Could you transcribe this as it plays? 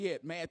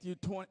Yet Matthew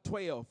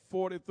 12,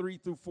 43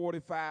 through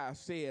 45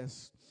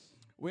 says,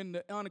 when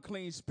the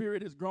unclean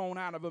spirit is grown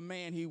out of a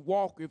man, he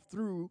walketh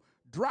through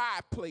dry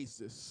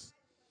places,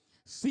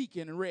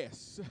 seeking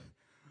rest.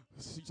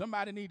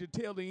 Somebody need to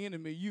tell the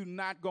enemy, you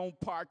not going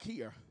to park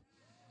here.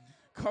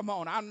 Come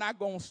on, I'm not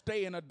going to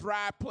stay in a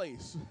dry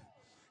place.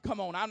 Come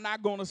on, I'm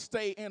not going to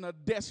stay in a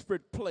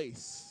desperate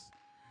place.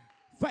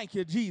 Thank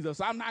you,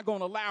 Jesus. I'm not going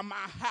to allow my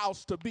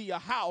house to be a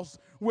house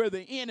where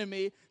the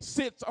enemy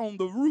sits on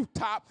the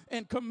rooftop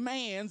and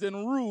commands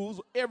and rules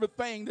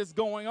everything that's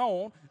going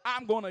on.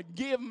 I'm going to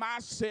give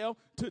myself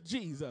to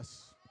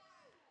Jesus.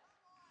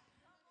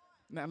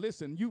 Now,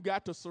 listen, you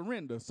got to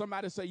surrender.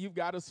 Somebody say you've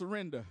got to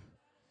surrender.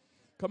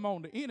 Come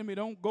on, the enemy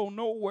don't go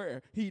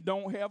nowhere. He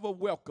don't have a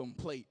welcome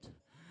plate.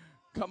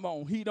 Come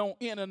on, he don't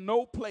enter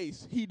no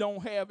place. He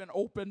don't have an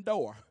open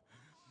door.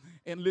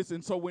 And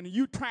listen, so when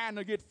you're trying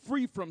to get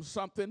free from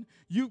something,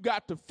 you've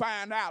got to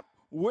find out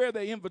where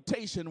the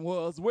invitation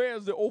was.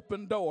 Where's the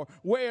open door?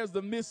 Where's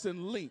the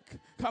missing link?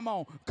 Come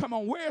on,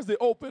 where's the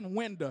open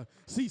window?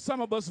 See,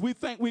 some of us, we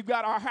think we've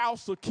got our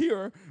house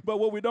secure, but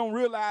what we don't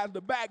realize,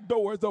 the back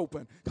door is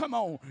open. Come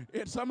on,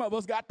 and some of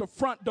us got the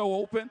front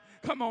door open.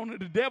 Come on,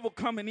 the devil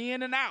coming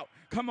in and out.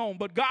 Come on,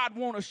 but God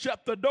want to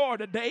shut the door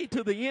today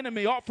to the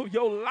enemy off of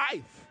your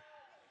life.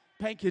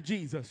 Thank you,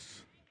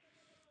 Jesus.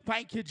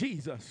 Thank you,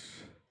 Jesus.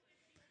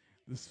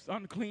 This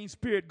unclean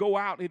spirit go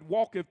out, it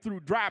walketh through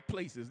dry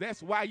places.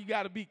 That's why you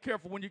got to be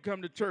careful when you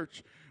come to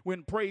church,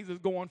 when praise is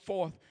going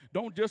forth.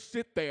 Don't just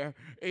sit there,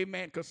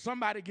 amen, because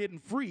somebody getting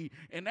free,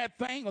 and that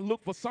thing will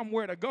look for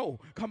somewhere to go.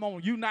 Come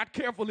on, you not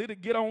careful, it'll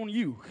get on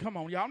you. Come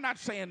on, y'all, I'm not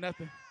saying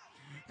nothing.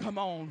 Come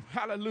on,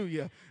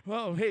 hallelujah.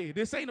 Well, hey,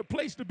 this ain't a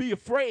place to be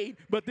afraid,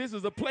 but this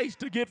is a place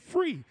to get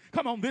free.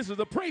 Come on, this is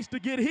a place to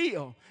get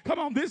healed. Come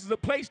on, this is a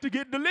place to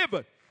get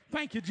delivered.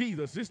 Thank you,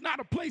 Jesus. It's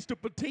not a place to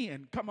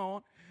pretend. Come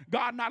on.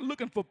 God not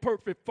looking for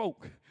perfect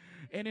folk.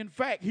 And in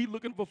fact, he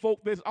looking for folk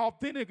that's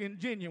authentic and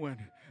genuine.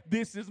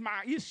 This is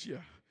my issue.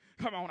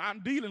 Come on, I'm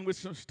dealing with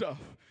some stuff.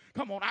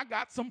 Come on, I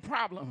got some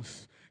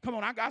problems. Come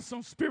on, I got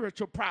some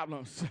spiritual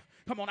problems.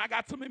 Come on, I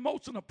got some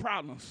emotional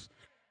problems.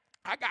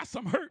 I got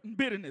some hurt and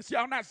bitterness.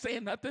 Y'all not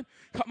saying nothing?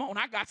 Come on,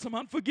 I got some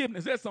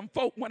unforgiveness. There's some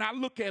folk, when I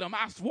look at them,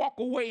 I walk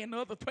away in the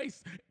other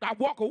place. I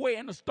walk away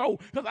in the store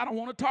because I don't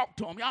want to talk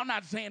to them. Y'all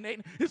not saying that?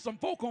 There's some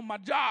folk on my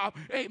job.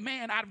 Hey,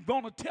 man, I'm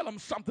going to tell them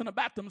something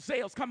about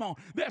themselves. Come on,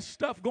 there's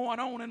stuff going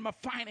on in my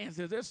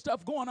finances. There's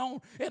stuff going on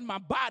in my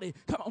body.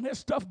 Come on, there's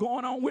stuff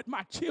going on with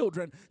my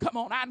children. Come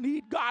on, I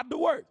need God to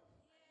work.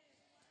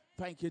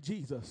 Thank you,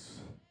 Jesus.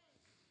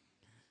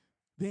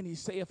 Then he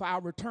say, if I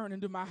return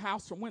into my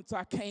house from whence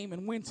I came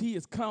and whence he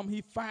is come,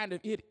 he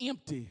findeth it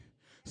empty,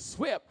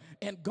 swept,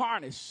 and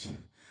garnished.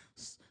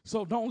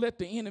 So don't let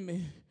the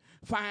enemy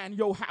find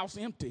your house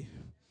empty.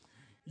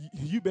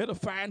 You better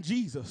find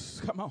Jesus.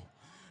 Come on.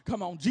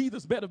 Come on.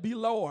 Jesus better be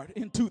Lord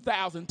in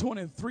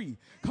 2023.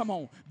 Come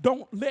on.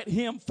 Don't let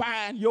him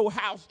find your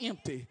house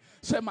empty.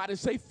 Somebody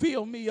say,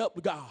 fill me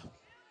up, God.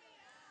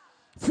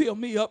 Fill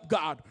me up,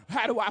 God.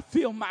 How do I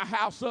fill my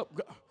house up,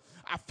 God?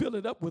 I fill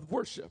it up with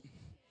worship.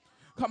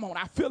 Come on,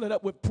 I fill it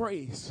up with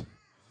praise.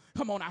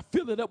 Come on, I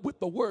fill it up with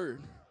the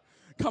word.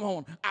 Come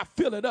on, I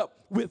fill it up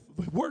with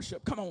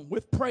worship. Come on,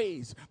 with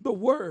praise, the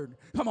word.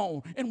 Come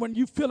on, and when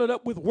you fill it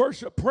up with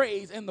worship,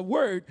 praise, and the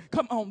word,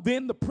 come on,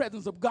 then the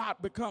presence of God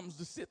becomes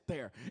to sit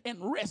there and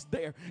rest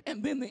there.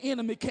 And then the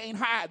enemy can't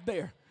hide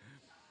there.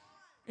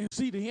 And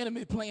see, the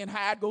enemy playing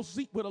hide go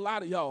seek with a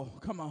lot of y'all.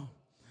 Come on.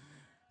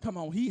 Come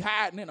on, he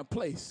hiding in a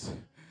place.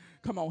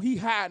 Come on, he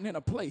hiding in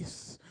a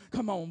place.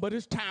 Come on, but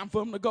it's time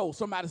for him to go.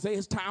 Somebody say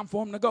it's time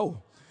for him to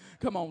go.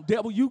 Come on,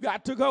 devil, you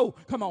got to go.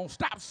 Come on,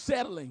 stop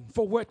settling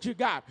for what you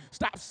got.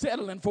 Stop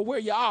settling for where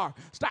you are.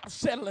 Stop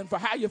settling for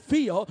how you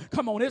feel.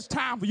 Come on, it's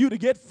time for you to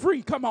get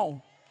free. Come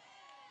on,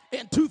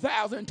 in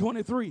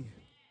 2023.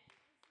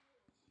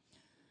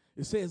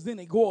 It says, then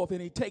he goeth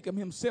and he taketh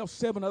himself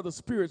 7 other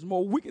spirits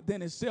more wicked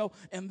than himself,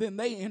 and then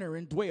they enter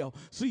and dwell.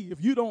 See,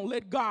 if you don't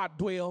let God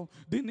dwell,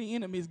 then the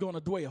enemy is going to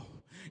dwell.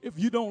 If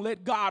you don't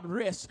let God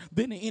rest,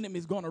 then the enemy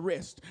is going to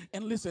rest.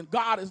 And listen,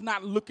 God is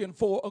not looking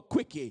for a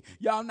quickie.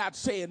 Y'all not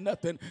saying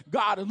nothing.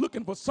 God is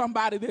looking for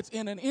somebody that's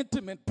in an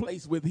intimate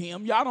place with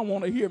him. Y'all don't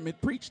want to hear me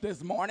preach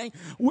this morning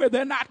where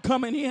they're not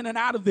coming in and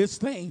out of this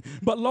thing.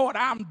 But Lord,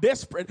 I'm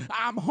desperate.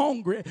 I'm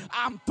hungry.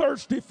 I'm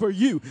thirsty for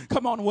you.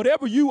 Come on,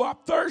 whatever you are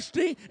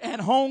thirsty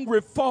and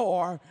hungry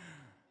for,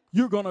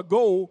 you're going to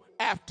go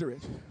after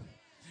it.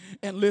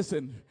 And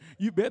listen,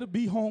 you better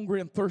be hungry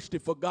and thirsty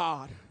for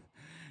God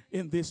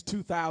in this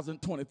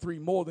 2023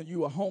 more than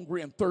you are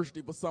hungry and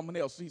thirsty for someone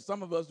else. See,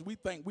 some of us, we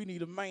think we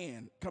need a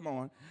man. Come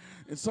on.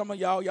 And some of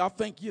y'all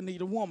think you need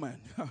a woman.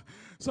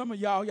 Some of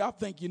y'all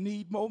think you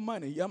need more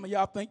money. Some of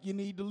y'all think you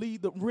need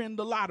to win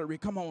the lottery.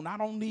 Come on, I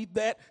don't need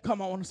that.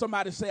 Come on,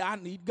 somebody say, I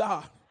need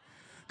God.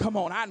 Come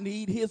on, I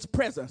need his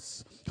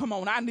presence. Come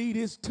on, I need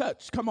his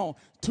touch. Come on.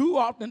 Too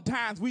often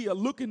times we are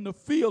looking to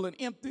fill an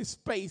empty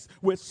space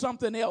with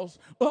something else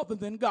other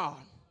than God.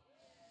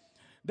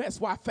 That's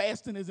why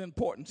fasting is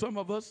important. Some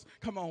of us,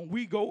 come on,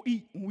 we go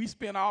eat and we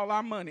spend all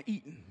our money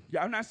eating.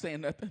 Y'all not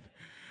saying nothing.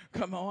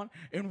 Come on.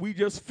 And we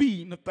just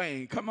feeding the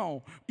thing. Come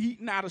on.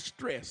 Eating out of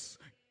stress.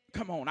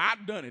 Come on,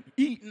 I've done it.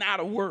 Eating out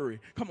of worry.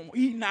 Come on,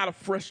 eating out of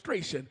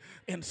frustration.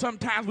 And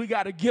sometimes we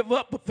got to give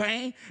up a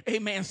thing.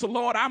 Amen. So,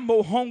 Lord, I'm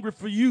more hungry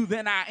for you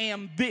than I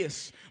am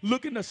this,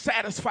 looking to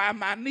satisfy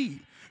my need.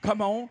 Come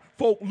on,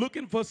 folk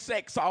looking for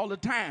sex all the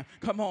time.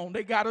 Come on,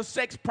 they got a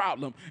sex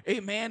problem.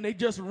 Amen. They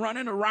just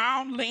running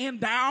around, laying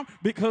down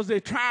because they're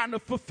trying to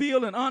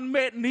fulfill an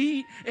unmet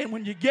need. And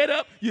when you get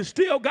up, you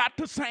still got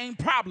the same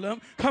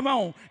problem. Come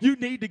on, you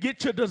need to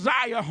get your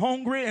desire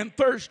hungry and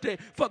thirsty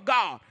for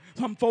God.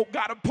 Some folk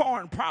got a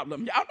porn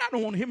problem. Y'all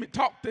don't want to hear me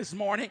talk this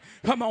morning.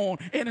 Come on.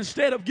 And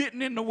instead of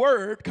getting in the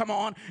word, come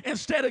on,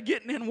 instead of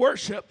getting in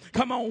worship,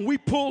 come on, we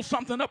pull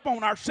something up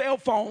on our cell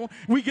phone,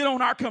 we get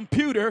on our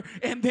computer,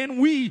 and then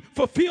we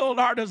fulfill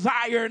our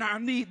desire and our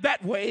need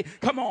that way.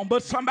 Come on.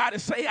 But somebody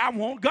say, I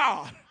want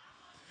God.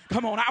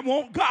 Come on, I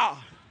want God.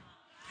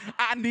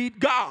 I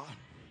need God.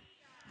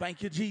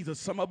 Thank you, Jesus.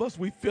 Some of us,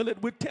 we fill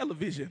it with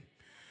television.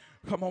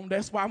 Come on,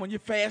 that's why when you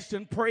fast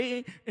and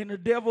pray, and the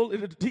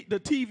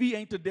TV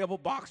ain't the devil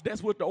box.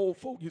 That's what the old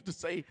folk used to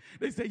say.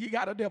 They say you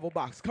got a devil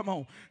box. Come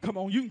on,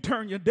 you can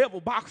turn your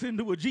devil box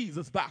into a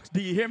Jesus box. Do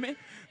you hear me?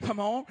 Come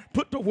on,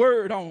 put the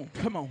word on.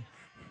 Come on,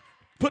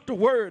 put the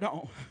word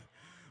on.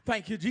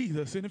 Thank you,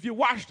 Jesus. And if you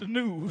watch the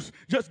news,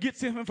 just get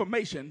some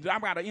information. I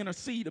got to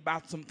intercede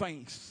about some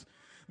things.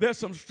 There's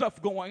some stuff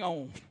going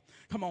on.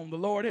 Come on, the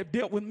Lord have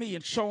dealt with me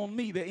and shown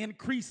me the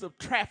increase of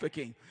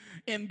trafficking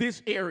in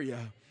this area.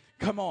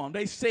 Come on.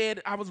 They said,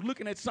 I was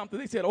looking at something.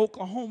 They said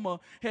Oklahoma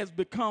has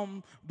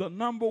become the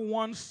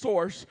 #1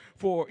 source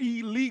for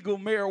illegal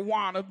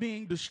marijuana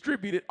being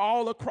distributed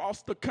all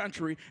across the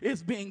country.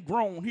 It's being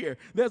grown here.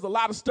 There's a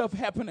lot of stuff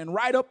happening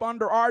right up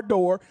under our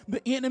door.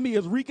 The enemy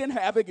is wreaking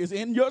havoc. It's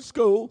in your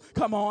school.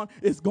 Come on.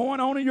 It's going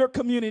on in your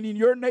community, in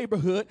your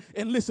neighborhood.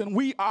 And listen,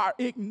 we are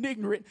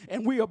ignorant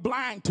and we are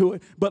blind to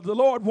it. But the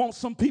Lord wants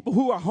some people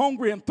who are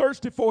hungry and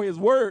thirsty for his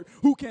word,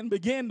 who can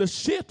begin to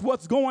shift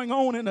what's going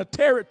on in a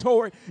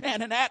territory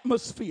and an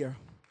atmosphere.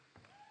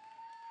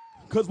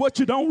 Because what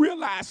you don't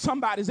realize,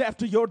 somebody's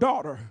after your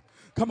daughter.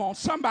 Come on,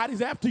 somebody's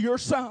after your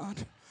son.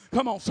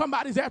 Come on,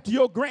 somebody's after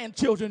your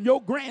grandchildren,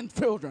 your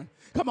grandchildren.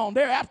 Come on,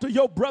 they're after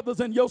your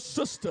brothers and your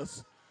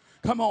sisters.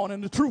 Come on,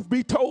 and the truth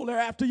be told, they're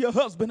after your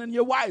husband and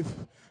your wife.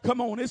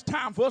 Come on, it's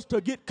time for us to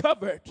get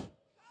covered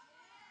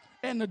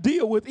and to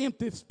deal with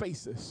empty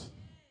spaces.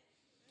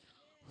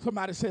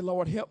 Somebody say,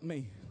 Lord, help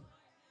me.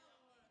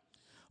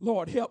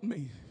 Lord, help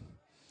me.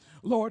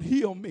 Lord,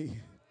 heal me.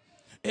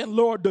 And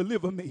Lord,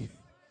 deliver me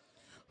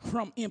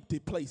from empty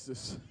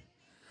places,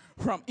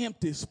 from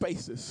empty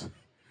spaces,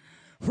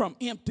 from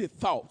empty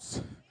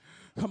thoughts.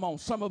 Come on,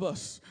 some of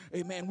us,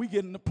 amen, we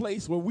get in a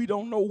place where we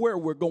don't know where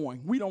we're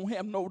going. We don't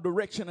have no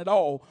direction at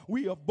all.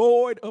 We are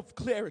void of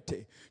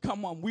clarity.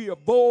 Come on, we are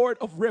void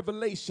of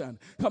revelation.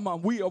 Come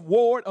on, we are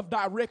void of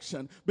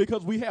direction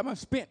because we haven't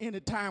spent any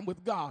time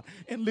with God.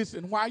 And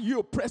listen, while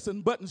you're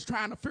pressing buttons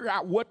trying to figure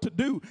out what to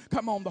do,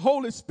 come on, the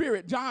Holy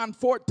Spirit, John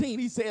 14,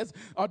 he says,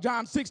 or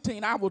John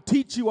 16, I will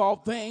teach you all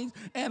things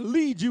and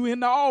lead you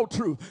into all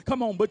truth.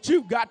 Come on, but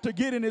you've got to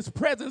get in his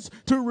presence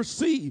to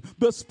receive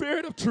the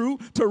Spirit of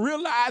truth, to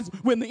realize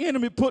when the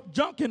enemy put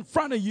junk in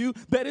front of you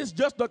that it's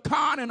just a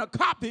con and a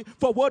copy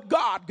for what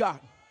God got.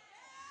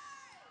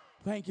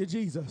 Thank you,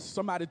 Jesus.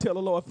 Somebody tell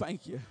the Lord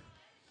thank you.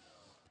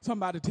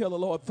 Somebody tell the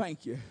Lord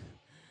thank you.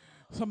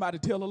 Somebody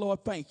tell the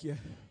Lord thank you.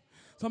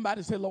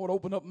 Somebody say, Lord,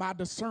 open up my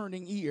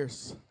discerning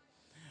ears.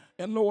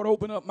 And Lord,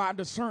 open up my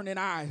discerning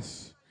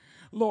eyes.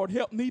 Lord,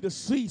 help me to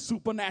see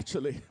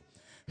supernaturally.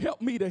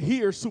 Help me to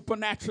hear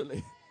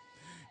supernaturally.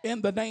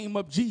 In the name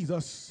of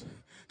Jesus.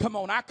 Come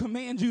on, I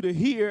command you to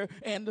hear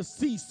and to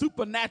see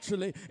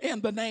supernaturally in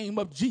the name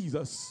of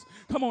Jesus.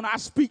 Come on, I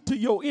speak to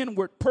your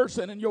inward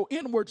person and your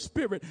inward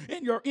spirit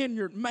and your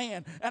inward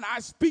man. And I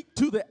speak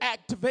to the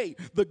activate,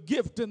 the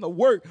gift and the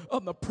work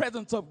of the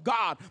presence of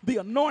God, the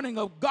anointing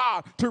of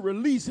God to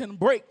release and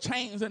break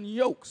chains and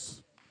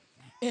yokes.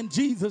 In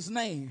Jesus'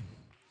 name.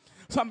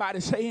 Somebody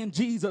say in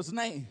Jesus'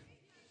 name.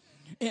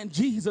 In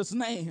Jesus'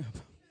 name.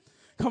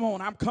 Come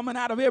on, I'm coming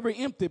out of every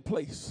empty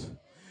place.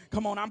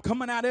 Come on, I'm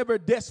coming out of every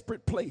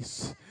desperate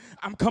place.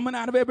 I'm coming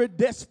out of every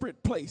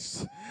desperate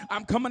place.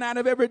 I'm coming out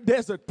of every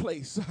desert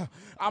place.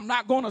 I'm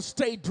not going to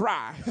stay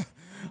dry.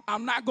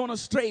 I'm not going to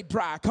stay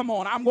dry. Come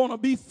on, I'm going to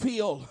be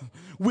filled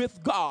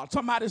with God.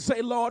 Somebody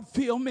say, Lord,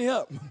 fill me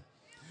up.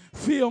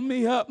 Fill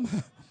me up.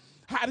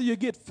 How do you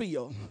get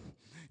filled?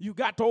 You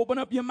got to open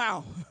up your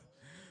mouth.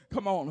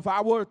 Come on, if I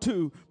were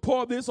to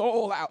pour this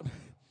oil out,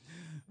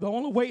 the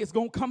only way it's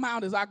going to come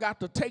out is I got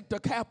to take the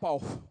cap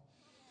off.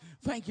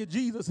 Thank you,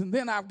 Jesus. And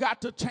then I've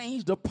got to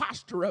change the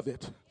posture of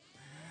it.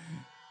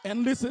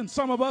 And listen,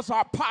 some of us,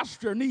 our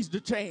posture needs to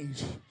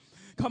change.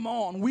 Come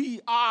on, we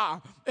are,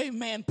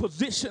 amen,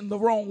 positioned the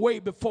wrong way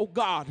before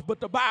God. But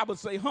the Bible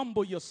say,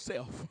 humble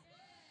yourself.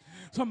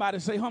 Somebody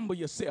say, humble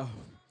yourself.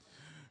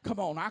 Come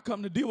on, I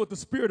come to deal with the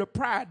spirit of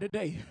pride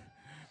today.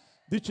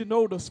 Did you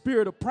know the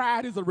spirit of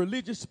pride is a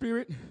religious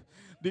spirit?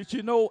 Did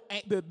you know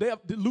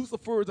the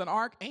Lucifer is an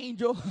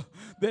archangel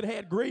that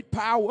had great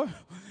power,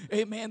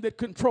 amen, that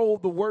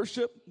controlled the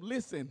worship?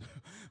 Listen,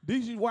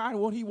 this is why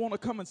when he want to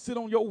come and sit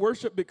on your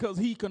worship, because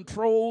he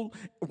controlled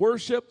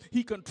worship.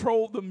 He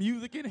controlled the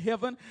music in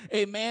heaven,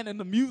 amen, and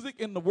the music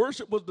and the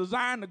worship was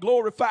designed to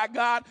glorify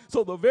God.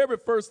 So the very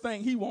first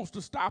thing he wants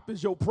to stop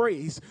is your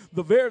praise.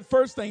 The very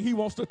first thing he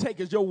wants to take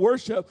is your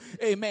worship,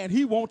 amen.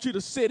 He wants you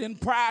to sit in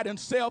pride and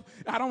self.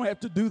 I don't have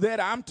to do that.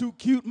 I'm too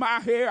cute. My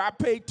hair, I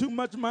paid too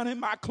much money.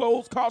 My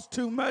clothes cost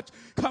too much.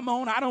 Come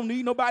on, I don't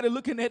need nobody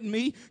looking at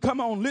me.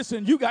 Come on,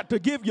 listen, you got to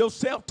give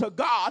yourself to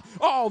God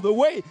all the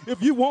way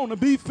if you want to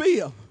be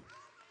filled.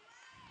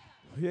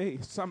 Hey,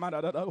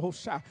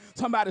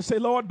 somebody say,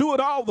 Lord, do it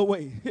all the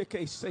way.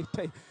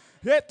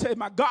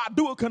 My God,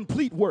 do a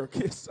complete work.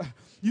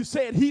 You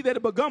said, he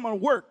that begun a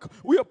work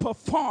will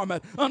perform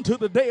it unto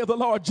the day of the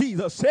Lord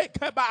Jesus.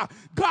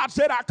 God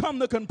said, I come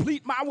to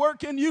complete my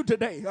work in you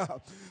today.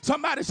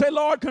 Somebody say,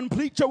 Lord,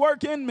 complete your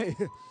work in me.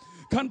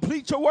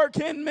 Complete your work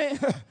in me.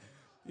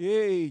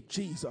 Hey,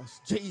 Jesus,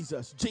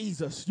 Jesus,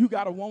 Jesus. You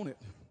got to want it.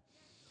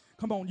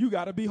 Come on, you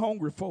got to be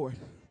hungry for it.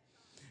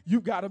 You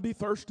got to be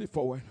thirsty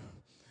for it.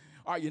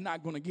 Or you're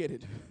not going to get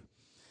it.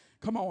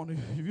 Come on,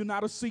 if you're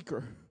not a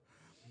seeker,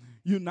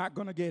 you're not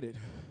going to get it.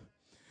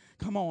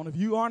 Come on, if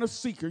you aren't a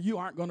seeker, you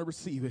aren't going to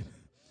receive it.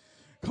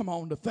 Come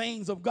on, the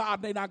things of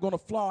God, they're not going to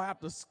fall out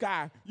the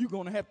sky. You're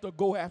going to have to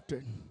go after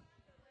it.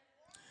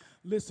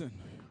 Listen,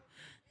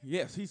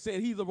 yes, he said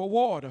he's a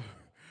rewarder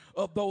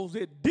of those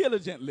that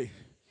diligently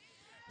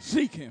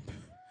seek him.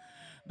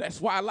 That's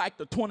why I like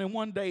the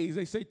 21 days.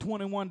 They say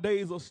 21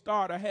 days will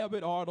start a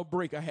habit or it'll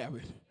break a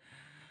habit.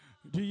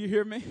 Do you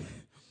hear me?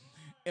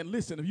 And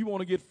listen, if you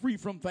want to get free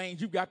from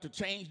things, you've got to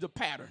change the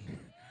pattern.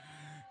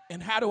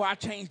 And how do I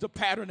change the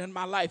pattern in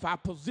my life? I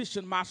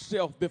position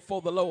myself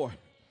before the Lord.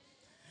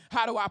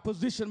 How do I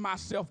position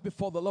myself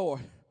before the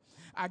Lord?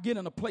 I get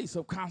in a place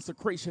of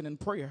consecration and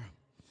prayer.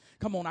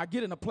 Come on, I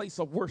get in a place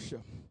of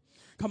worship.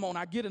 Come on,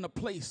 I get in a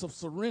place of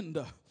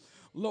surrender.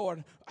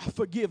 Lord,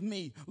 forgive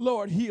me.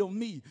 Lord, heal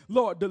me.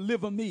 Lord,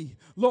 deliver me.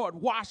 Lord,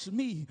 wash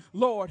me.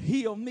 Lord,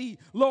 heal me.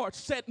 Lord,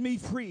 set me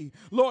free.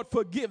 Lord,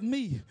 forgive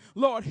me.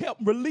 Lord, help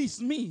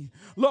release me.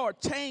 Lord,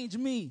 change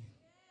me.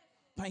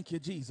 Thank you,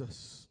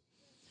 Jesus.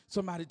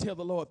 Somebody tell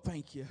the Lord,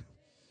 thank you.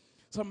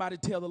 Somebody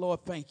tell the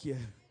Lord, thank you.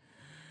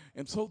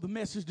 And so the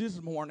message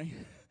this morning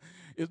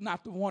is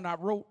not the one I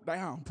wrote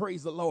down,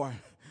 praise the Lord,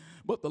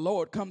 but the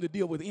Lord come to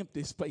deal with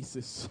empty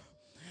spaces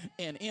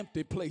and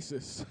empty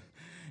places.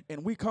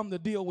 And we come to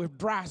deal with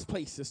dry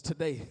places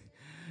today.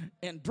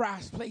 And dry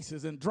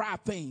places and dry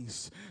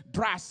things,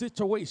 dry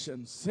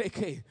situations.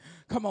 Okay,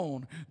 come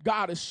on.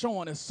 God is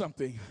showing us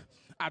something.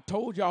 I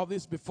told y'all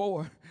this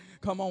before.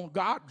 Come on,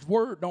 God's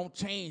word don't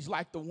change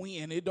like the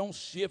wind. It don't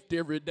shift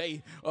every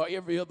day or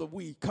every other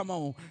week. Come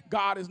on,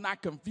 God is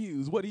not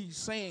confused. What he's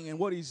saying and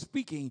what he's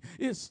speaking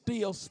is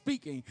still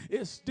speaking.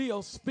 It's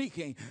still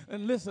speaking.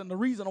 And listen, the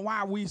reason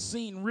why we've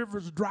seen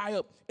rivers dry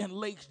up and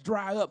lakes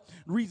dry up,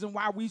 the reason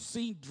why we've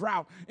seen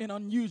drought and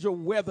unusual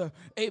weather,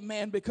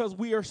 amen, because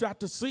we are about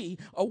to see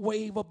a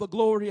wave of the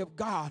glory of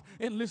God.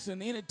 And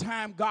listen,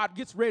 anytime God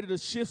gets ready to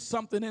shift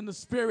something in the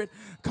spirit,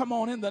 come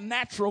on, in the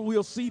natural,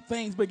 we'll see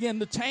things begin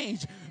to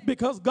change.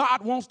 Because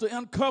God wants to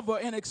uncover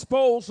and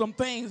expose some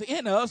things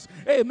in us,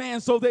 amen,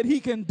 so that he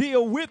can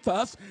deal with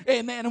us,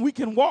 amen, and we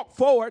can walk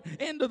forward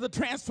into the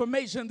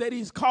transformation that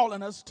he's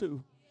calling us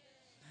to.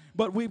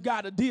 But we've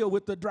got to deal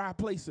with the dry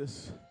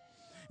places,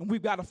 and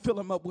we've got to fill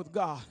them up with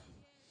God.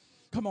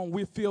 Come on,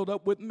 we're filled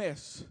up with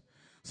mess.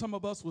 Some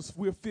of us,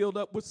 we're filled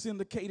up with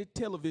syndicated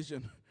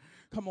television.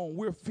 Come on,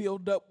 we're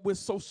filled up with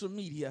social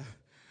media.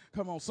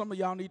 Come on, some of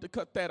y'all need to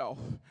cut that off.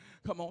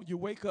 Come on, you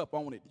wake up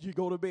on it. You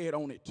go to bed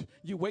on it.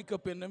 You wake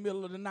up in the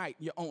middle of the night,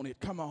 you own it.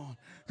 Come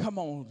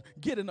on.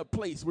 Get in a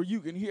place where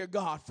you can hear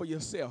God for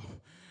yourself.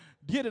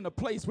 Get in a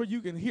place where you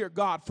can hear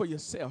God for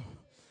yourself.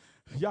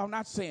 Y'all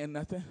not saying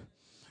nothing.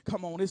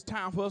 Come on, it's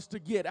time for us to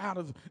get out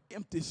of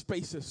empty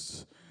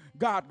spaces.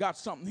 God got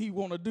something he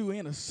want to do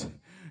in us.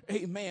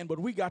 Amen, but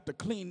we got to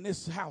clean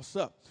this house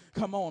up.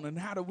 Come on, and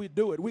how do we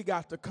do it? We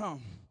got to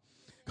come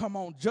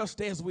on, just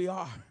as we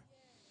are.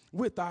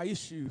 With our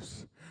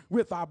issues,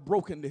 with our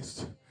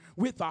brokenness,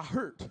 with our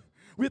hurt,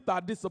 with our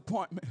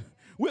disappointment,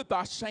 with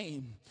our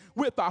shame,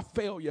 with our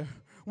failure,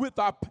 with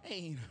our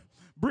pain.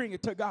 Bring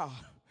it to God.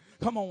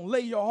 Come on, lay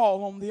your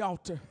all on the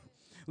altar.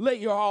 Lay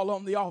your all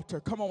on the altar.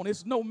 Come on,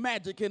 it's no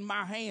magic in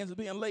my hands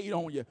being laid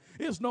on you.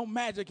 It's no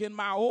magic in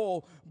my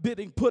oil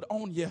being put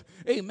on you.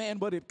 Amen,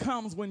 but it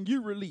comes when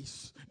you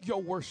release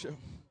your worship.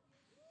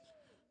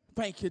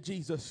 Thank you,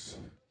 Jesus.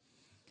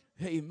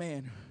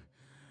 Amen.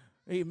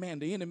 Amen.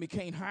 The enemy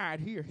can't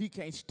hide here. He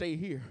can't stay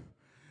here.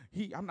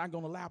 I'm not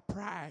going to allow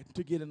pride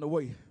to get in the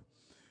way.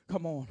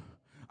 Come on.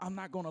 I'm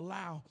not going to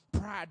allow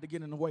pride to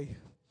get in the way.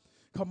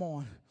 Come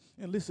on.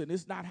 And listen,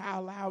 it's not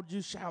how loud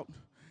you shout.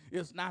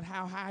 It's not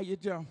how high you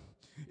jump.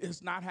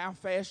 It's not how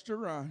fast you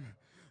run.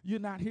 You're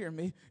not hearing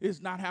me.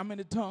 It's not how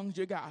many tongues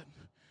you got.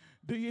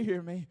 Do you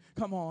hear me?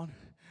 Come on.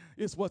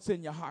 It's what's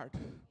in your heart.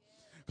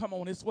 Come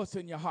on, it's what's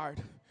in your heart.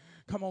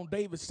 Come on,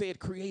 David said,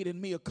 create in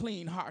me a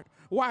clean heart.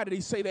 Why did he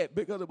say that?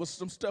 Because there was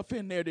some stuff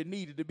in there that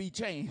needed to be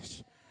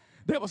changed.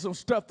 There was some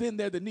stuff in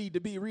there that needed to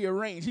be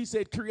rearranged. He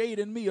said, create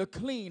in me a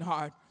clean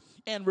heart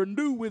and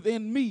renew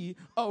within me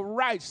a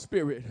right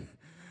spirit.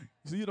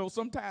 So, you know,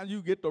 sometimes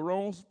you get the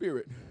wrong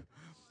spirit.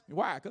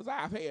 Why? Because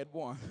I've had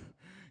one.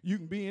 You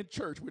can be in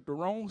church with the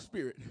wrong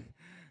spirit.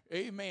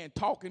 Amen.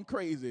 Talking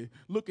crazy,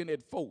 looking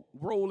at folk,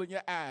 rolling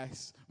your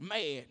eyes,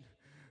 mad.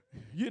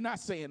 You're not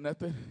saying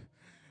nothing.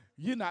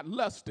 You're not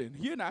lusting.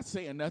 You're not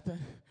saying nothing.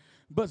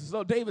 But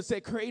so David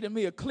said, create in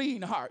me a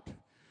clean heart.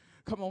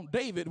 Come on,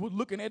 David was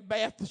looking at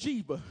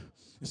Bathsheba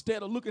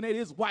instead of looking at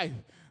his wife.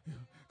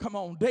 Come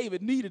on,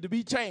 David needed to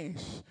be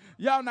changed.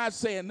 Y'all not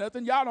saying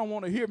nothing. Y'all don't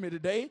want to hear me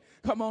today.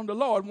 Come on, the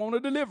Lord want to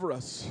deliver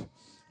us.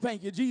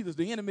 Thank you, Jesus.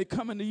 The enemy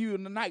coming to you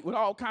in the night with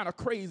all kind of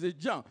crazy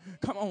junk.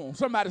 Come on,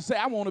 somebody say,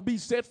 I want to be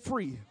set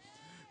free.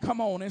 Come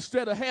on,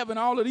 instead of having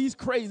all of these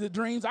crazy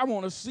dreams, I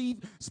want to see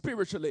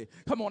spiritually.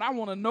 Come on, I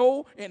want to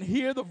know and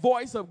hear the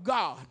voice of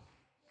God.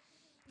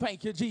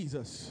 Thank you,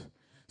 Jesus.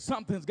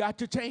 Something's got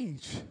to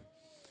change.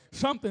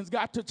 Something's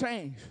got to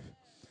change.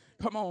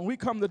 Come on, we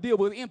come to deal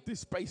with empty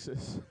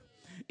spaces,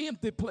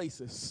 empty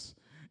places,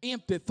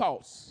 empty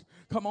thoughts.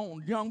 Come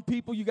on, young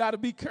people, you got to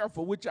be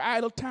careful with your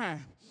idle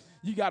time.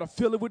 You got to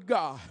fill it with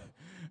God.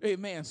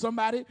 Amen.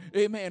 Somebody,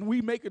 amen,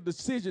 we make a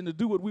decision to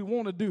do what we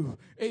want to do.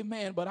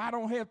 Amen, but I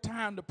don't have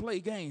time to play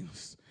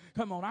games.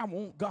 Come on, I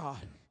want God.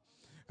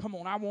 Come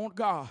on, I want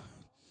God.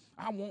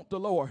 I want the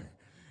Lord.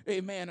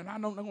 Amen, and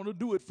I'm not going to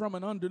do it from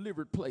an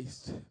undelivered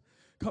place.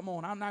 Come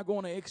on, I'm not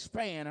going to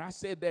expand. And I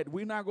said that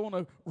we're not going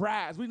to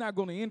rise. We're not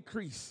going to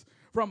increase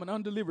from an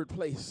undelivered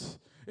place.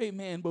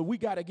 Amen, but we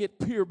got to get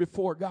pure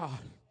before God.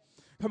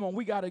 Come on,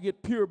 we got to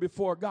get pure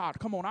before God.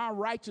 Come on, our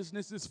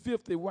righteousness is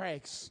filthy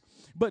rags.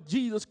 But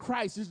Jesus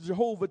Christ is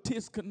Jehovah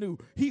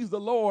Tiskanu. He's the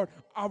Lord,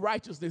 our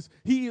righteousness.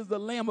 He is the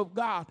Lamb of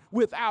God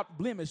without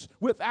blemish,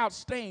 without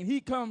stain.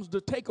 He comes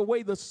to take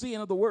away the sin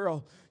of the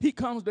world. He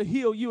comes to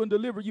heal you and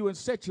deliver you and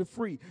set you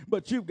free.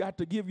 But you've got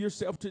to give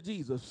yourself to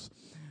Jesus.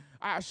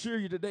 I assure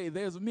you today,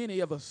 there's many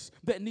of us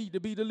that need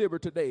to be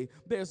delivered today.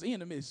 There's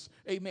enemies.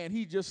 Amen.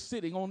 He's just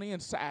sitting on the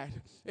inside.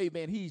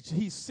 Amen.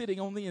 He's sitting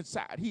on the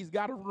inside. He's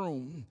got a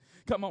room.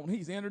 Come on,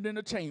 he's entered in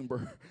a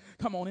chamber.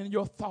 Come on, in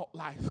your thought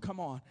life.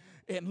 Come on.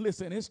 And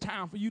listen, it's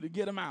time for you to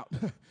get him out.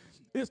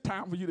 It's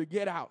time for you to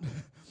get out.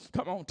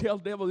 Come on, tell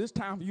the devil it's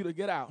time for you to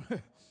get out.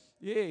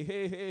 Yeah,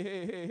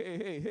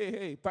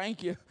 hey.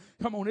 Thank you.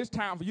 Come on, it's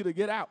time for you to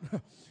get out.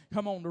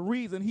 Come on, the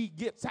reason he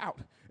gets out,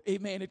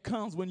 amen, it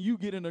comes when you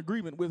get in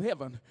agreement with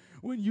heaven.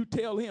 When you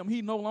tell him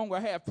he no longer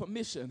has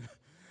permission,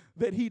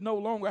 that he no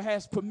longer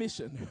has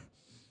permission.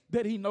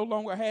 That he no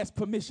longer has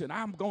permission.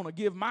 I'm going to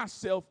give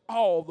myself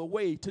all the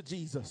way to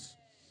Jesus.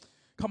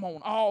 Come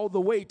on, all the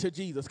way to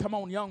Jesus. Come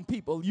on, young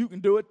people, you can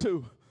do it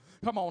too.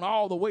 Come on,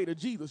 all the way to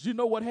Jesus. You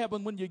know what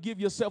happens when you give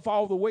yourself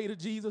all the way to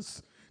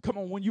Jesus? Come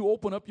on, when you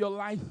open up your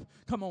life,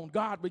 come on,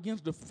 God begins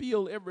to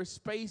fill every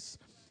space.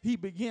 He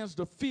begins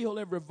to fill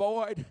every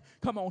void.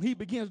 Come on, he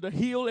begins to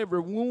heal every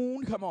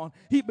wound. Come on,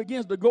 he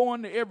begins to go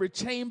into every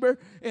chamber.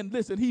 And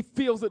listen, he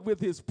fills it with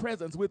his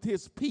presence, with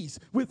his peace,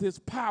 with his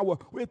power,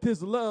 with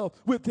his love,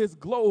 with his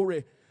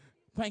glory.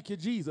 Thank you,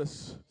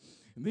 Jesus.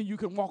 And then you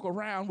can walk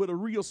around with a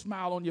real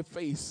smile on your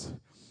face.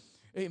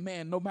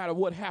 Amen. No matter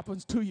what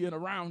happens to you and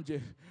around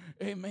you.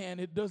 Amen.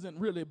 It doesn't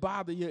really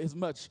bother you as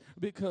much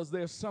because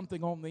there's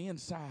something on the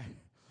inside.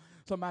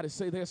 Somebody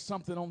say there's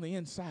something on the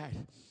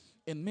inside.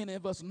 And many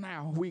of us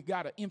now, we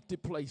got an empty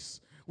place.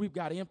 We've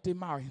got empty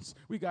minds.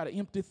 We got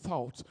empty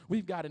thoughts.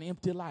 We've got an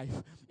empty life.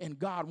 And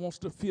God wants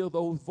to fill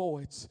those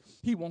voids.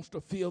 He wants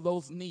to fill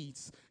those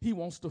needs. He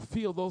wants to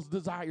fill those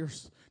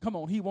desires. Come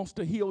on, he wants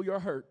to heal your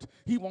hurt.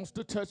 He wants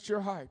to touch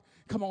your heart.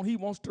 Come on, he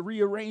wants to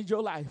rearrange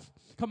your life.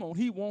 Come on,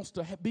 he wants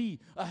to be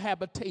a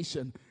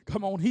habitation.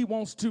 Come on, he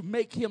wants to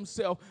make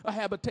himself a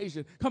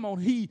habitation. Come on,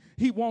 he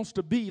wants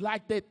to be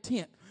like that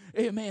tent.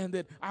 Amen,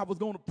 that I was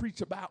going to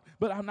preach about,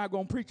 but I'm not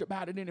going to preach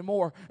about it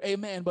anymore.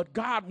 Amen, but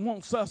God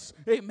wants us,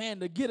 amen,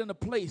 to get in a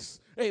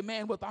place,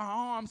 amen, with our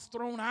arms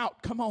thrown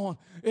out. Come on,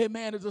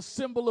 amen, as a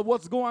symbol of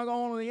what's going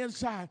on the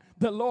inside.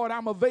 That, Lord,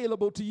 I'm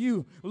available to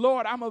you.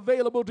 Lord, I'm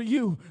available to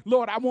you.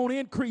 Lord, I want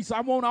increase.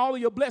 I want all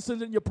of your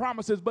blessings and your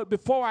promises, but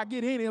before I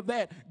get any of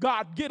that,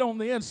 God, get on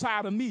the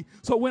inside of me.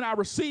 So when I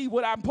receive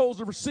what I'm supposed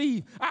to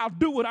receive, I'll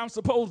do what I'm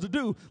supposed to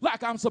do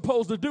like I'm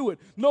supposed to do it.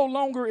 No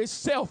longer is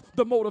self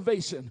the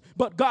motivation,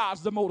 but God's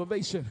the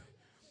motivation.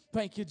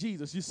 Thank you,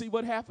 Jesus. You see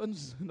what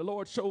happens? And the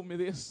Lord showed me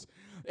this.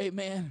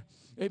 Amen.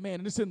 Amen.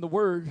 And it's in the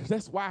word.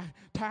 That's why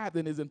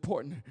tithing is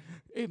important.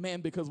 Amen.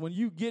 Because when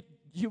you get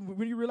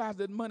when you realize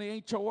that money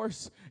ain't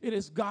yours, it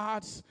is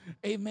God's,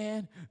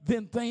 amen,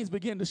 then things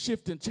begin to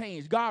shift and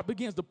change. God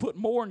begins to put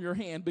more in your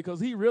hand because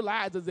he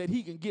realizes that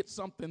he can get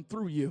something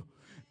through you.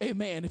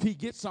 Amen. If he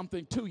gets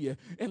something to you.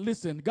 And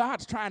listen,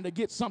 God's trying to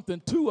get something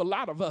to a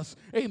lot of us.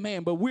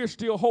 Amen. But we're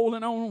still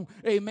holding on,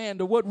 amen,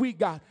 to what we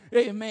got.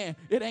 Amen.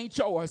 It ain't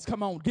yours.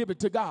 Come on, give it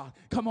to God.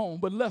 Come on.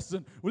 But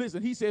listen,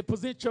 he said,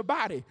 present your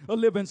body a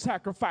living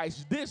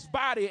sacrifice. This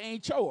body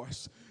ain't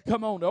yours.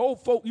 Come on. The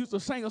old folk used to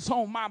sing a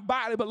song, my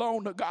body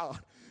belonged to God.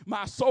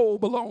 My soul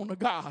belonged to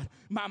God.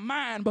 My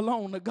mind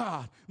belonged to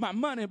God. My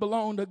money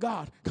belonged to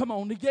God. Come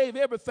on. They gave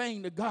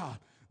everything to God.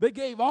 They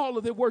gave all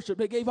of their worship.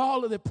 They gave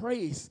all of their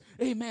praise.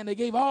 Amen. They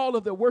gave all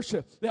of their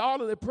worship,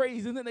 all of their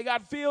praise, and then they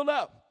got filled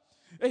up.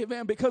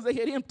 Amen. Because they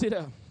had emptied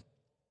up.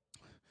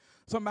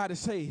 Somebody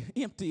say,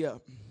 empty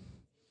up.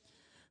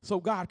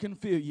 So God can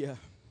fill you.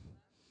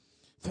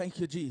 Thank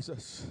you,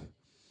 Jesus.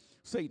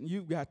 Satan,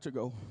 you've got to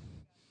go.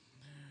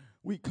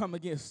 We come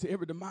against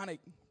every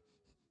demonic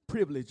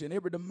privilege and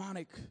every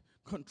demonic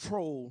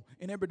control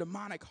and every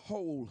demonic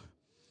hole,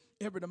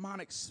 every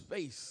demonic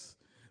space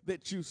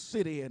that you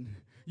sit in.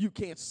 You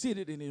can't sit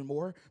it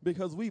anymore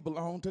because we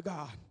belong to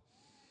God.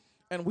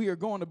 And we are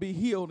going to be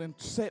healed and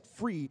set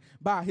free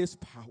by his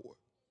power.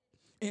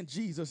 In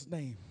Jesus'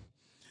 name.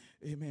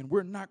 Amen.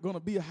 We're not going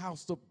to be a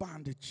house of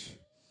bondage,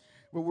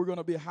 but we're going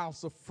to be a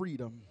house of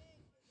freedom.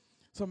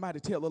 Somebody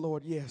tell the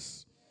Lord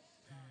yes.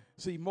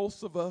 See,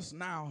 most of us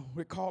now,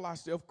 we call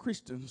ourselves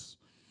Christians.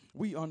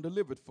 We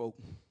undelivered folk.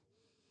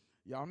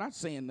 Y'all not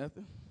saying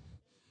nothing.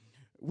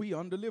 We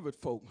undelivered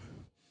folk.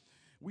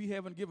 We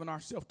haven't given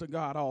ourselves to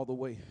God all the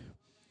way.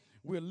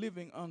 We're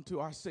living unto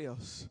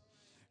ourselves.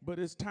 But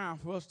it's time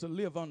for us to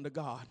live unto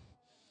God.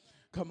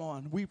 Come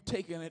on. We've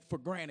taken it for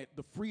granted,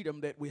 the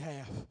freedom that we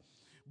have.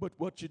 But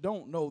what you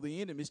don't know,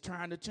 the enemy's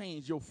trying to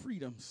change your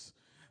freedoms.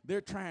 They're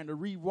trying to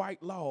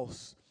rewrite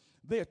laws.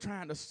 They're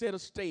trying to set a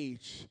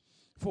stage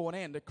for an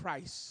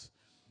antichrist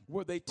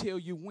where they tell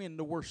you when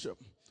to worship,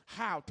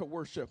 how to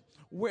worship,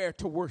 where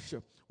to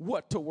worship,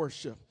 what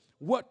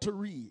to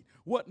read,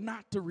 what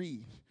not to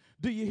read.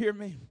 Do you hear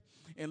me?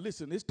 And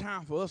listen, it's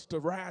time for us to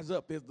rise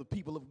up as the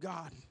people of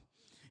God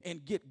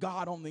and get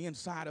God on the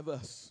inside of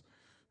us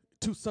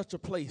to such a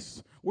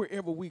place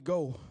wherever we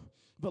go,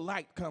 the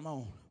light come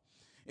on.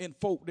 And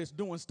folk that's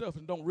doing stuff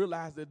and don't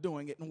realize they're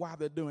doing it and why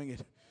they're doing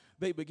it,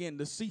 they begin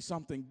to see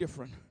something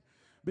different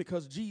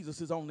because Jesus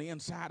is on the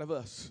inside of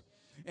us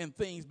and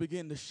things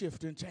begin to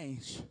shift and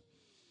change.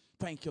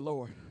 Thank you,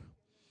 Lord.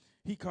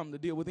 He come to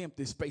deal with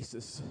empty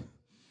spaces,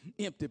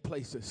 empty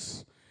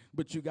places,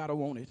 but you got to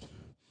want it.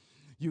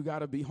 You got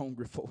to be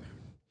hungry for it.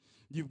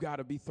 You've got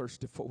to be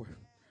thirsty for it.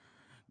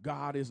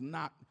 God is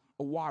not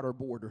a water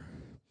boarder.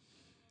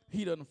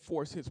 He doesn't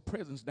force his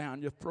presence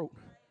down your throat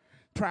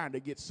trying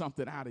to get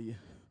something out of you.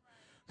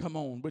 Come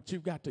on, but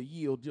you've got to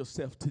yield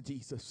yourself to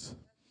Jesus.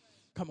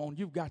 Come on,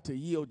 you've got to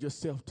yield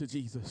yourself to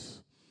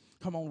Jesus.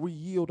 Come on, we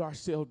yield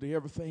ourselves to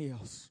everything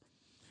else.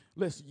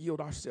 Let's yield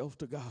ourselves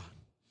to God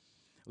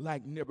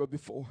like never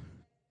before.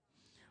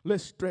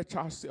 Let's stretch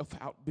ourselves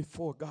out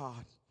before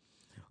God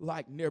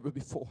like never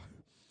before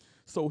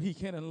so he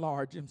can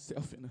enlarge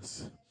himself in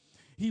us.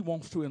 He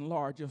wants to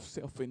enlarge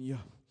himself in you.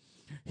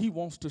 He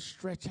wants to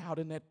stretch out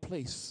in that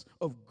place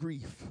of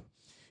grief.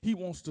 He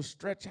wants to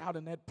stretch out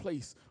in that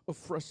place of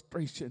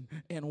frustration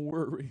and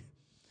worry.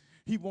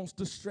 He wants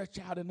to stretch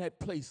out in that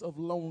place of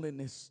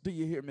loneliness. Do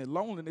you hear me?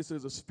 Loneliness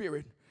is a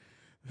spirit.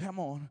 Come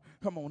on.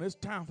 It's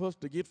time for us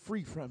to get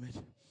free from it.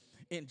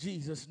 In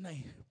Jesus'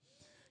 name.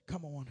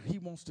 Come on. He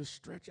wants to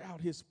stretch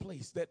out his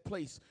place, that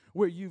place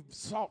where you've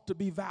sought to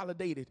be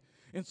validated.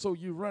 And so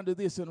you run to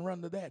this and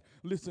run to that.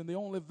 Listen, the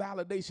only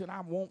validation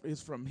I want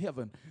is from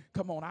heaven.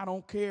 Come on, I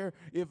don't care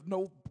if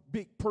no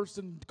big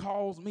person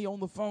calls me on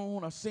the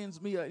phone or sends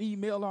me an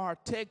email or a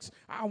text.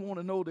 I want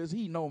to know, does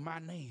he know my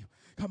name?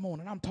 Come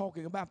on, and I'm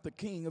talking about the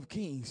King of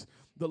Kings,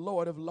 the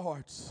Lord of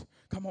Lords.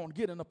 Come on,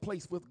 get in a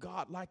place with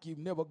God like you've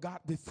never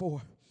got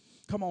before.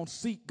 Come on,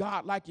 seek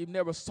God like you've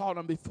never sought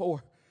him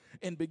before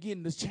and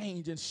begin to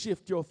change and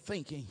shift your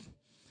thinking,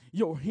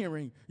 your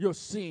hearing, your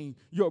seeing,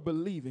 your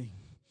believing.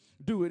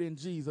 Do it in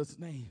Jesus'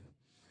 name.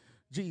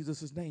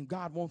 Jesus' name.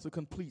 God wants a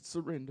complete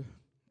surrender.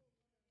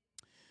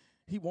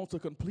 He wants a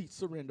complete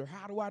surrender.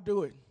 How do I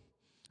do it?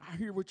 I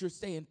hear what you're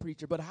saying,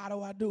 preacher, but how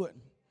do I do it?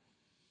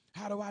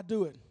 How do I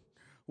do it?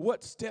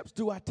 What steps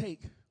do I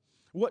take?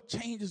 What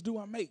changes do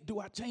I make? Do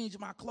I change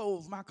my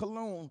clothes, my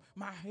cologne,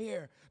 my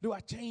hair? Do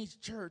I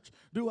change church?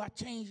 Do I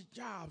change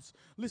jobs?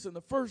 Listen,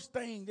 the first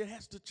thing that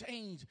has to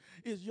change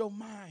is your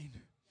mind,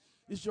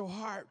 is your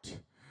heart.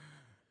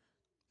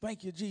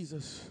 Thank you,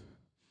 Jesus.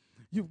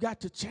 You've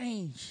got to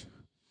change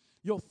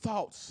your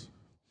thoughts.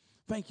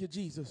 Thank you,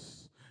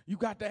 Jesus. You've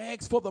got to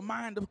ask for the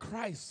mind of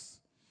Christ.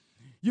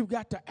 You've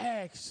got to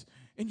ask,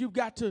 and you've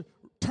got to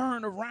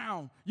turn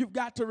around. You've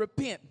got to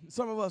repent.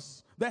 Some of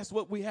us, that's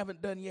what we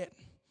haven't done yet.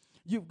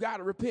 You've got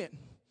to repent.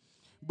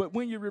 But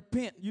when you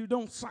repent, you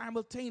don't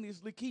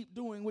simultaneously keep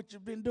doing what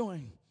you've been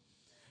doing.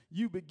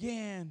 You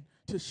begin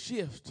to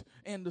shift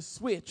and to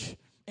switch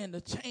and to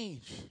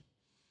change.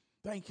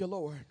 Thank you,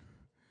 Lord.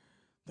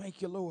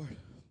 Thank you, Lord.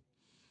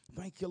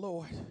 Thank you,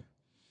 Lord.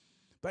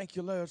 Thank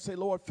you, Lord. Say,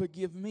 Lord,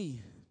 forgive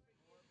me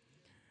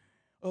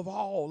of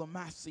all of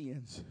my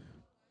sins,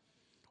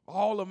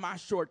 all of my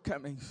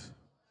shortcomings,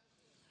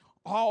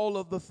 all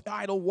of the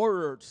idle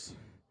words,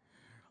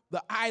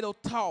 the idle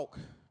talk,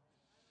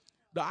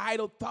 the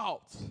idle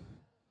thoughts,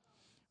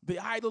 the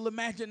idle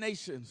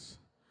imaginations.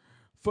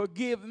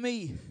 Forgive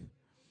me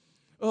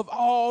of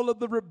all of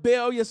the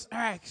rebellious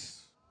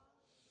acts,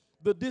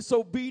 the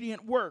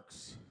disobedient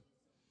works,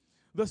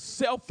 the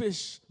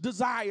selfish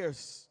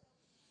desires.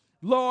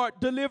 Lord,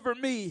 deliver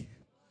me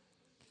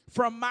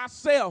from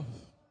myself.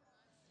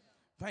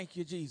 Thank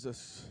you,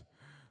 Jesus.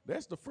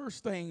 That's the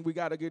first thing we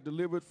got to get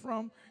delivered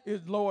from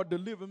is, Lord,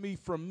 deliver me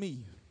from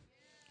me.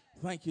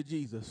 Thank you,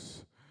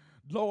 Jesus.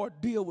 Lord,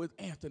 deal with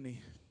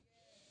Anthony.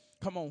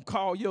 Come on,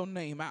 call your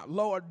name out.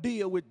 Lord,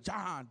 deal with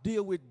John.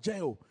 Deal with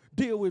Joe.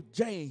 Deal with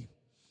Jane.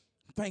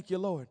 Thank you,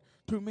 Lord.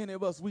 Too many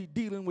of us, we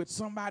dealing with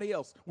somebody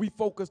else. We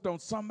focused on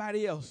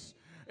somebody else.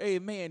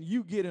 Amen.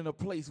 You get in a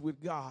place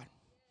with God.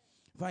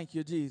 Thank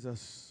you,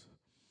 Jesus.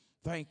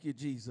 Thank you,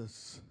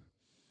 Jesus.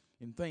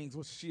 And things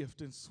will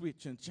shift and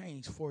switch and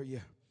change for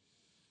you.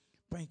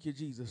 Thank you,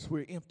 Jesus.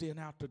 We're emptying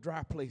out the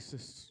dry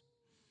places.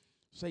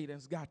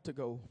 Satan's got to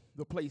go.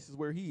 The places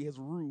where he has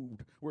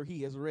ruled, where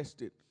he has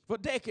rested for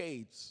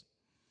decades.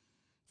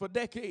 For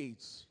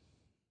decades.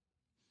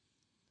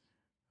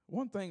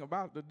 One thing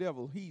about the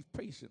devil, he's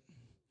patient.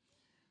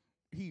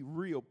 He's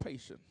real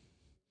patient.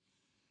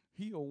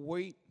 He'll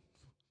wait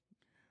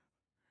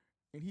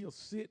and he'll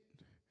sit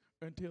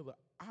until the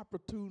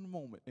opportune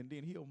moment, and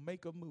then he'll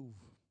make a move.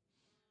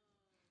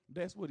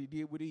 That's what he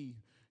did with Eve.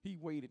 He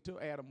waited till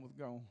Adam was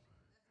gone,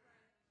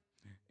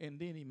 and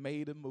then he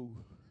made a move.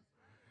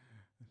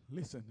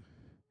 Listen,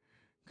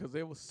 because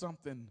there was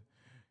something,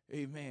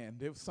 amen,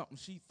 there was something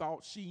she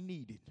thought she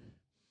needed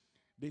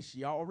that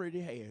she already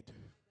had.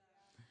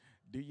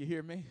 Do you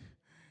hear me?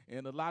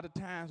 And a lot of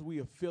times we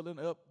are filling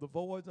up the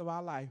voids of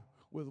our life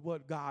with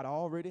what God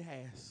already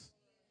has.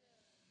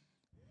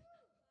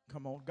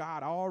 Come on,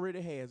 God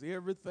already has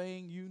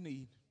everything you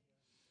need.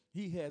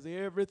 He has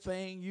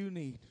everything you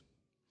need,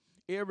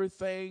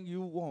 everything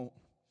you want.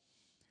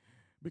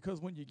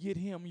 Because when you get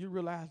him, you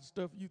realize the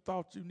stuff you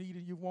thought you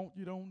needed, you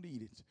don't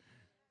need it.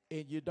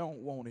 And you don't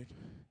want it.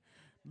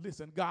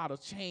 Listen, God will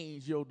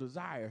change your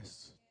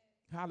desires.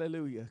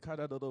 Hallelujah.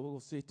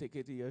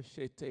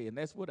 And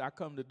that's what I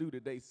come to do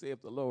today,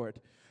 saith the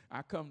Lord.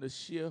 I come to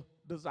shift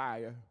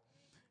desire.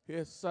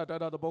 He says,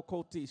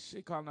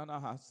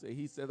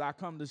 I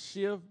come to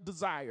shift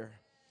desire.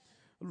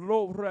 I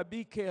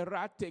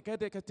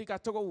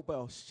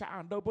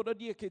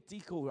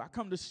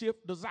come to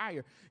shift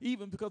desire.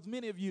 Even because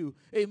many of you,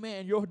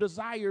 amen, your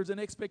desires and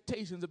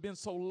expectations have been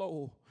so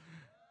low.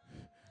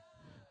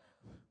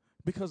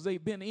 Because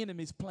they've been the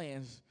enemy's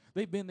plans.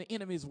 They've been the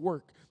enemy's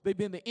work. They've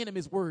been the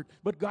enemy's word.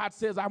 But God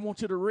says, I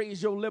want you to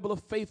raise your level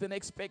of faith and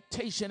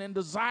expectation and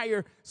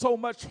desire so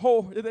much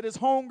that it's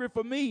hungry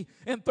for me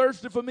and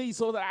thirsty for me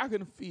so that I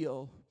can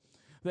fill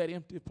that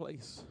empty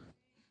place.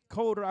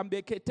 But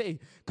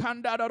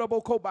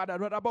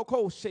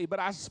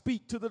I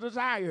speak to the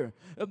desire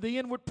of the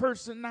inward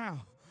person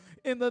now.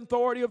 In the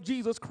authority of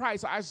Jesus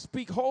Christ, I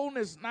speak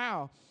wholeness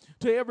now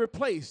to every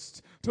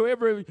place, to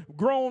every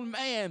grown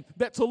man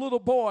that's a little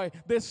boy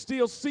that's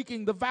still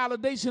seeking the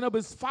validation of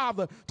his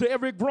father, to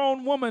every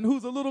grown woman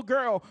who's a little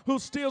girl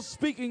who's still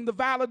seeking the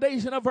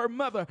validation of her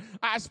mother.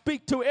 I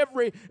speak to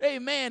every,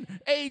 amen,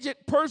 aged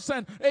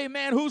person,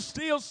 amen, who's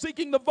still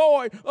seeking the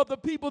void of the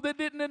people that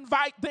didn't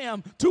invite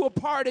them to a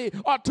party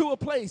or to a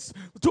place,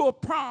 to a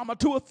prom or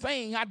to a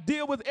thing. I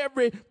deal with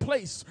every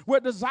place where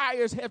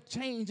desires have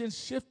changed and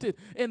shifted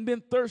and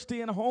been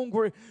thirsty and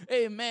hungry,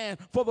 amen,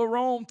 for the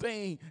wrong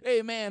thing.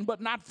 Amen, but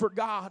not for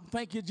God.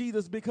 Thank you,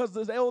 Jesus, because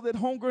the that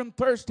hunger and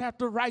thirst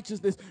after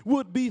righteousness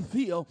would be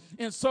filled.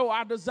 And so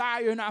our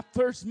desire and our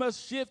thirst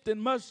must shift and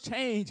must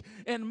change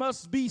and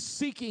must be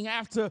seeking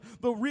after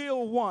the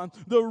real one,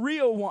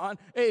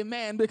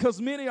 amen, because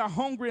many are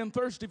hungry and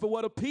thirsty for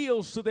what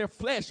appeals to their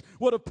flesh,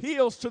 what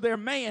appeals to their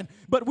man,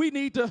 but we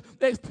need to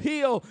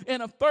appeal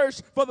and a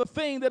thirst for the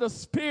thing that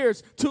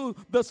aspires to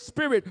the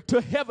spirit,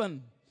 to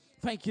heaven.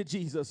 Thank you,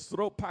 Jesus.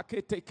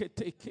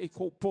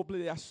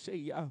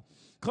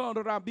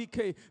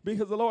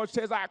 Because the Lord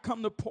says, I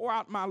come to pour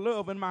out my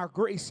love and my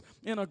grace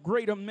in a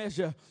greater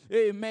measure.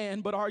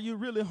 Amen. But are you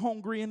really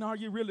hungry and are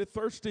you really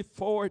thirsty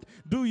for it?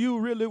 Do you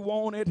really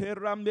want it?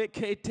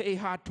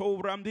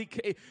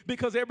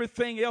 Because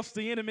everything else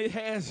the enemy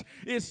has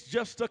is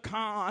just a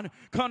con.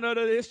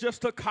 It's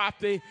just a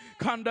copy.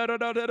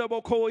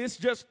 It's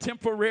just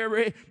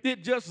temporary.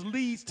 It just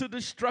leads to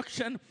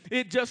destruction.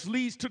 It just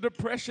leads to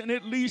depression.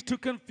 It leads to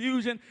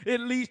confusion. It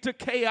leads to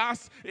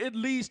chaos. It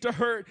leads to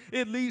hurt.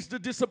 It leads to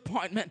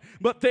disappointment,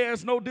 but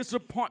there's no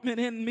disappointment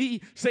in me,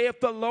 saith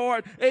the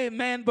Lord.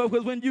 Amen. But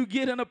when you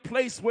get in a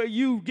place where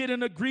you get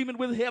in agreement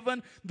with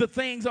heaven, the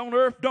things on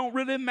earth don't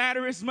really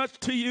matter as much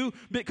to you,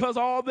 because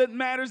all that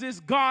matters is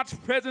God's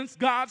presence,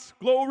 God's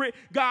glory,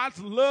 God's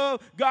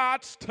love,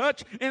 God's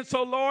touch. And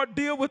so, Lord,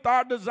 deal with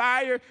our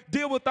desire,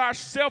 deal with our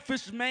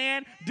selfish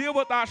man, deal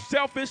with our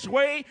selfish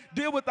way,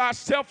 deal with our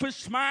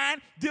selfish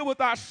mind, deal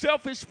with our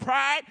selfish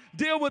pride,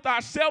 deal with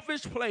our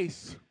selfish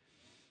place.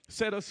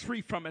 Set us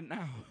free from it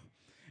now,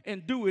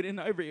 and do it in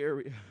every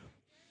area.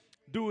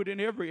 Do it in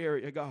every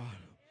area, God.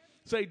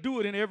 Say, do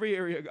it in every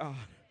area, God.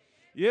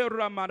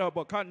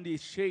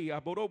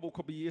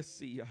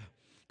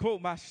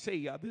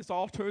 This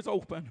altar is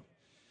open.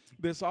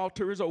 This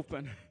altar is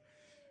open.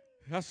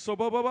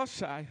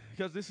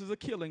 Because this is a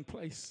killing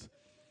place.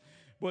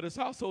 But it's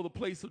also the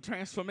place of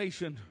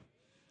transformation.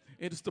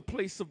 It's the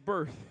place of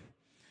birth.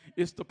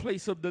 It's the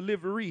place of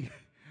delivery.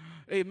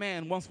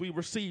 Amen. Once we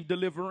receive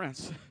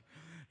deliverance.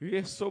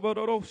 Yes, so the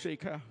Lord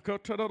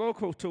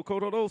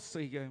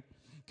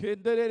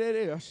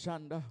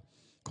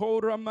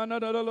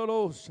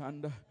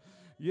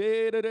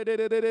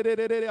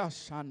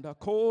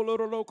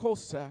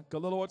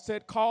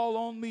said, call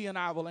on me and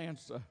I will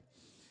answer.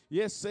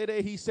 Yes,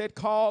 he said,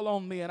 call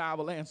on me and I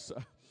will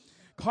answer.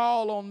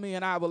 Call on me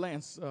and I will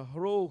answer.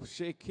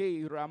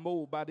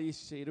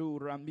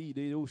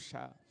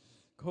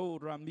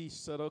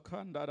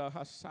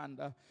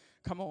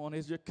 Come on,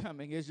 as you're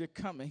coming, as you're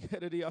coming,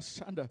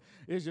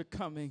 as you're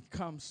coming,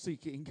 come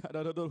seeking,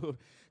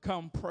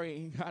 come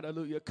praying,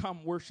 hallelujah,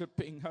 come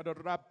worshiping, oh,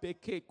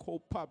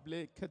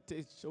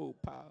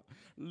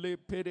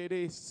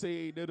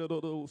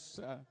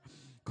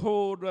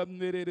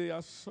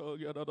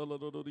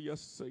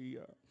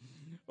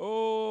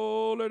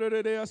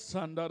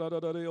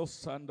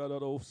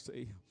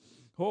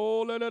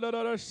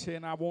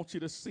 and I want you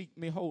to seek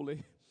me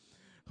wholly.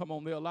 Come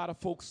on, there are a lot of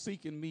folks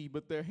seeking me,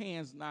 but their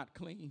hands not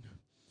clean.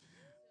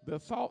 Their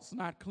thoughts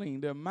not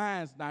clean. Their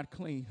minds not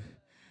clean.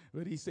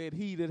 But he said,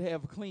 he that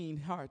have clean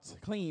hearts,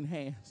 clean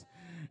hands,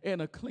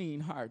 and a clean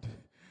heart.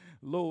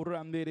 Come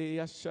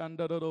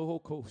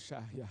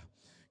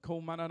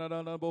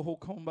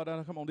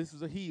on, this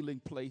is a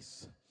healing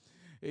place.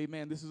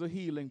 Amen. This is a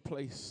healing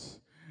place.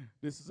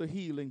 This is a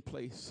healing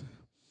place.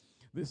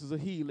 This is a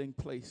healing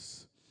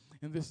place.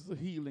 And this is a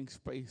healing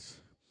space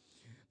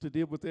to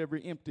deal with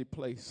every empty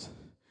place.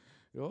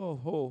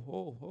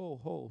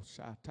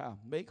 Shata.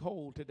 Make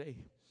whole today.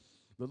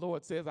 The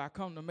Lord says, I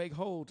come to make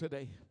whole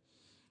today.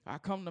 I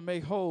come to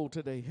make whole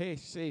today. Hey,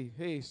 say,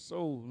 hey,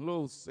 so,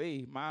 lo,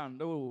 say, man,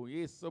 no,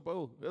 yes,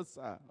 so, yes,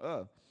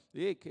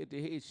 hey,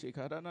 she,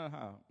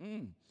 kadana,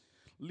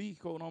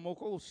 liko no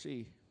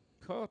mokoshi,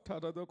 kata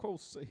da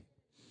kosi.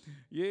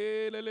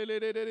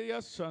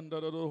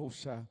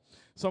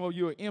 Some of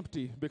you are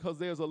empty because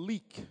there's a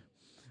leak.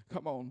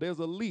 Come on, there's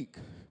a leak.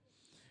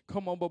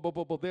 Come on,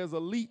 but there's a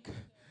leak.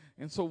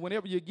 And so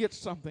whenever you get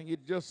something,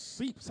 it just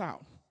seeps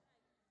out.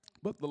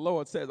 But the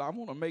Lord says, I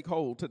want to make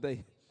whole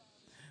today.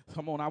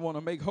 Come on, I want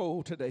to make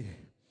whole today.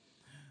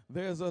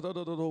 There's a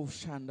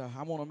shanda.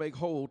 I want to make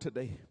whole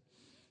today.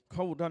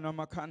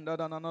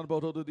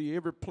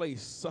 Every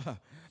place,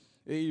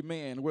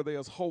 amen, where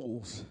there's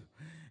holes.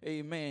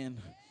 Amen.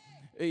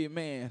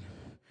 Amen.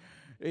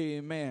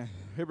 Amen.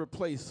 Every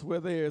place where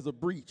there's a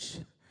breach.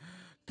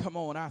 Come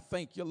on, I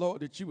thank you,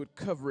 Lord, that you would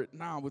cover it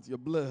now with your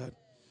blood.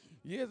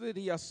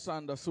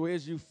 So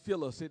as you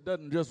fill us, it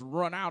doesn't just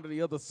run out of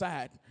the other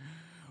side.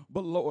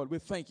 But Lord, we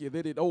thank you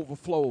that it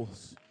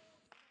overflows.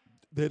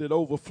 That it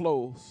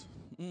overflows.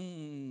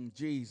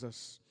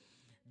 Jesus.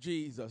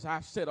 Jesus.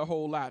 I've said a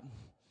whole lot.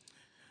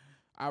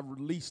 I've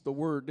released the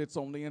word that's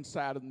on the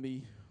inside of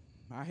me.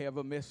 I have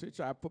a message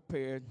I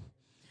prepared.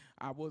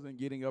 I wasn't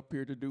getting up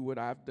here to do what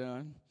I've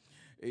done.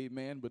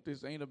 Amen. But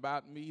this ain't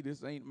about me.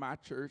 This ain't my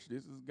church.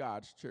 This is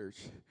God's church.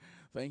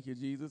 Thank you,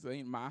 Jesus. It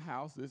ain't my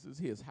house. This is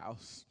his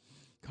house.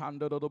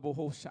 And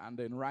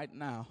right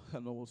now,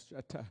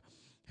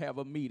 have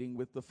a meeting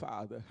with the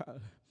Father.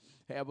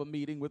 Have a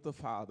meeting with the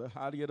Father.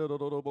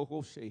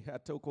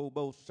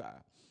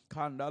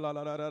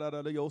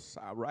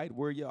 Right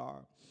where you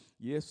are.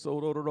 Yes,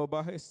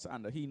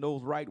 he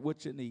knows right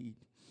what you need.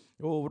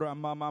 Oh,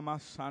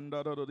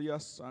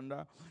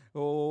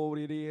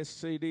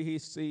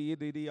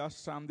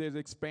 there's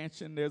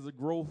expansion, there's a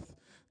growth,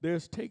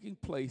 there's taking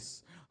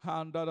place.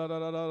 But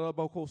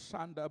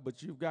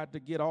you've got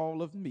to get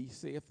all of me,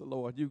 saith the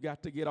Lord. You've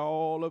got to get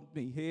all of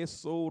me.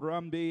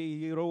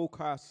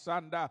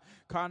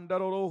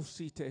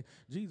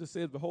 Jesus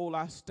says, behold,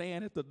 I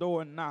stand at the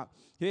door and knock.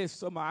 I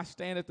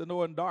stand at the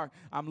door and dark.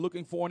 I'm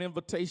looking for an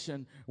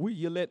invitation. Will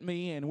you let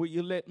me in? Will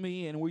you let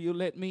me in? Will you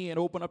let me in?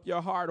 Open up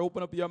your heart.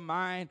 Open up your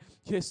mind.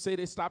 Just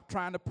say, stop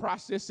trying to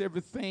process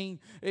everything,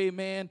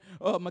 amen,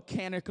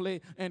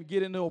 mechanically, and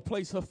get into a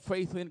place of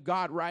faith in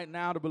God right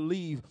now to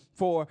believe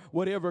for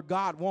whatever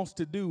God wants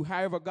to do,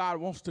 however God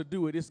wants to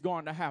do it, it's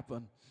going to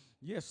happen.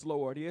 Yes,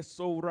 Lord. Yes,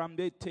 so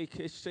ramde take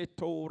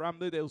sheto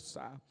ramde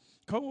deusa.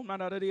 Come on,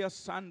 manadaria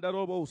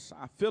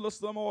sandarobosa. Fill us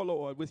the more,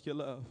 Lord, with your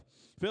love.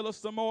 Fill us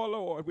the more,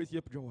 Lord, with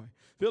your joy.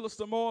 Fill us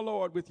the more,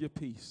 Lord, with your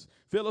peace.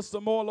 Fill us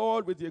the more,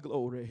 Lord, with your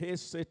glory.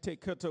 Hesete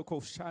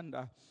katoko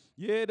shanda.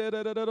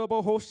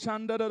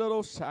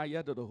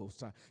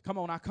 Come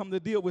on, I come to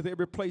deal with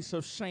every place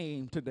of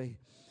shame today.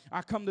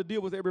 I come to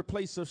deal with every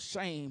place of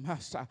shame.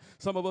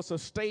 Some of us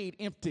have stayed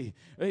empty,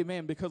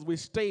 amen, because we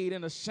stayed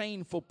in a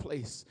shameful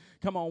place.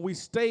 Come on, we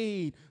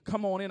stayed,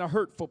 come on, in a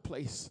hurtful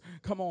place.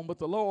 Come on, but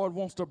the Lord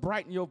wants to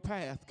brighten your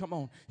path. Come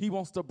on, He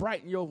wants to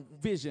brighten your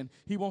vision.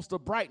 He wants to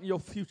brighten your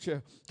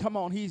future. Come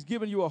on, He's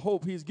given you a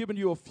hope. He's given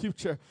you a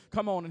future.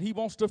 Come on, and He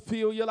wants to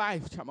fill your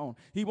life. Come on,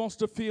 He wants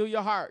to fill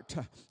your heart.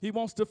 He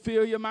wants to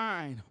fill your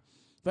mind.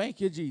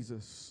 Thank you,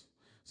 Jesus.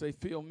 Say,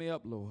 fill me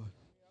up, Lord.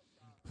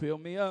 Fill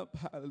me up,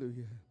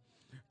 hallelujah,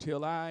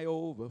 till I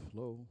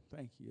overflow.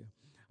 Thank you.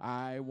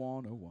 I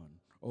want to run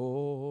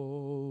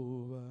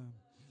over.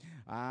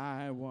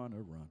 I want to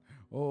run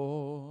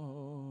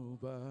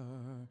over.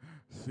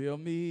 Fill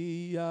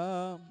me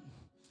up,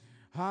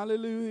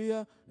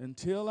 hallelujah,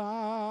 until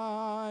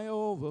I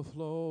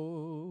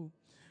overflow.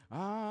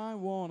 I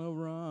want to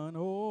run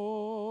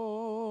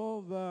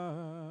over.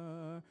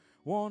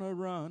 Want to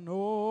run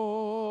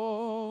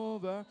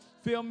over.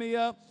 Fill me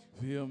up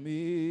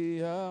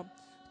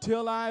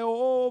till I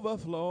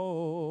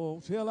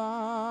overflow, till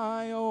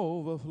I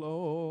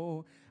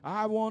overflow.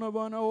 I want to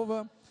run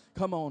over.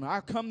 Come on, I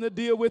come to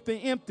deal with the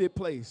empty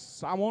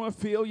place. I want to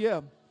fill you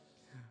up.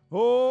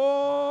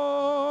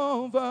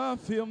 Over,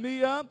 fill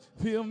me up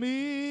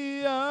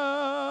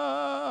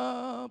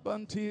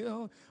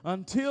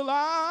until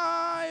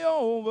I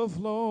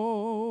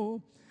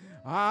overflow.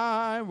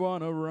 I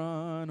want to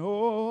run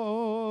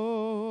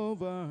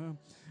over.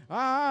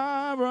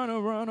 I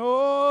run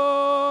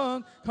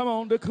on. Come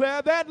on,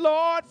 declare that,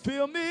 Lord,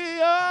 fill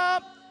me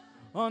up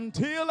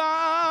until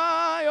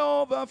I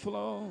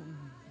overflow.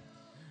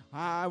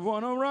 I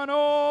want to run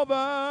over.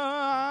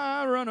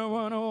 I run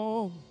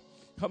over.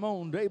 Come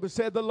on, David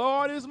said, the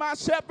Lord is my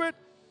shepherd.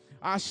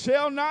 I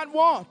shall not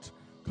want.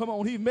 Come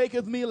on, He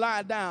maketh me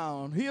lie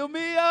down. Fill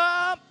me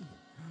up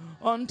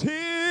until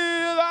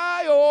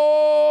I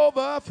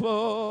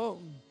overflow.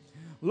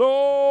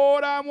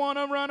 Lord, I want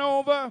to run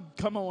over.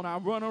 Come on, I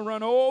want to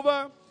run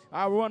over.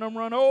 I want to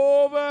run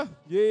over.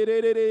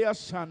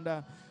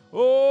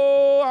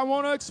 Oh, I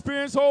want to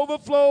experience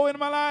overflow in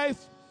my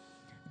life.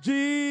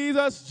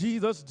 Jesus,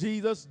 Jesus,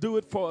 Jesus, do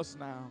it for us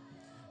now.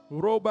 I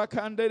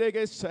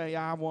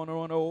want to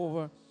run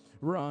over.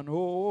 Run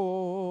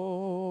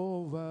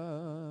over.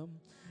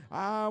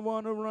 I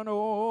want to run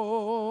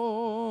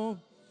over.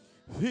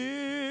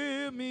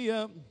 Fill me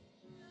up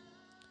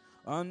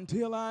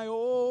until I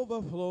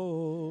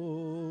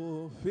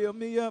overflow. Fill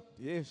me up.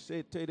 Yes,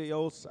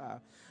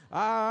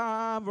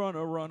 I run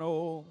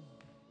over.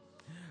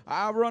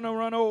 I run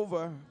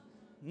over.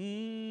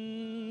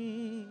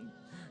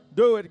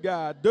 Do it,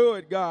 God. Do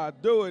it,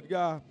 God. Do it,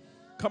 God.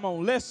 Come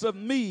on, less of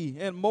me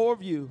and more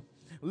of you.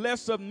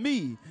 Less of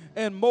me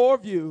and more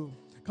of you.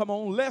 Come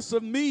on, less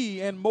of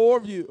me and more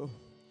of you.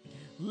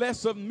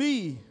 Less of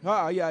me,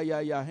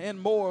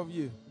 and more of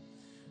you.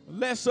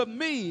 Less of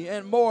me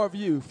and more of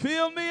you.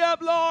 Fill me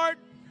up, Lord.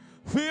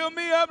 Fill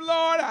me up,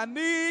 Lord. I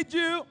need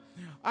you.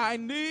 I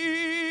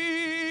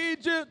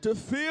need you to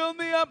fill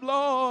me up,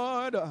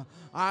 Lord.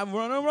 I'm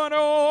going to run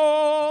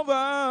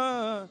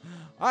over.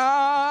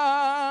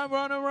 I'm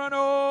going to run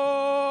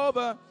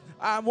over.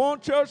 I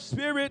want your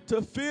Spirit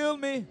to fill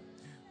me,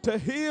 to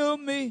heal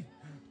me,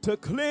 to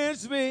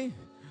cleanse me,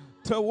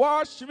 to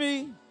wash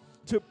me,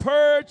 to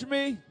purge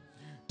me,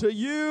 to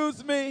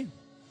use me.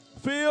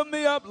 Fill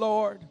me up,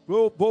 Lord.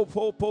 You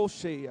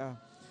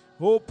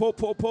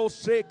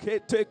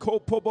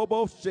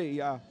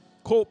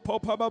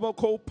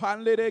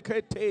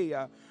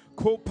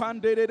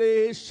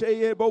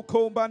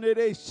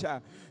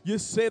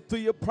said through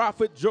your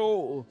prophet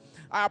Joel,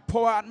 I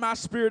pour out my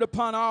Spirit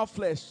upon all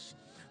flesh.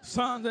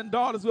 Sons and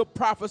daughters will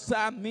prophesy,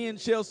 men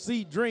shall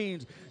see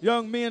dreams,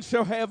 young men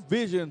shall have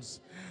visions.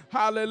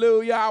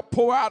 Hallelujah. I'll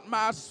pour out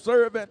my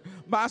Spirit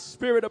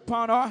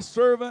upon our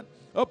servant,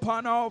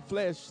 upon all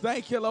flesh.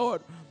 Thank you,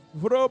 Lord.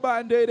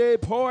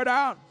 Pour it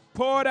out,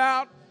 pour it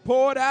out,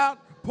 pour it out,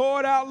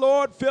 pour it out,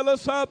 Lord. Fill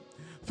us up,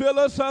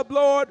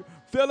 Lord.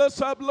 Fill us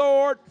up,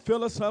 Lord.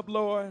 Fill us up,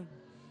 Lord.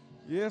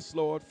 Yes,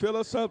 Lord. Fill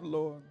us up,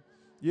 Lord.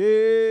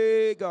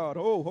 Yeah, God.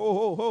 Ho, ho,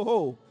 ho, ho,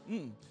 ho.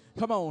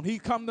 Come on. He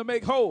come to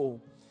make whole.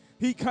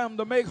 He come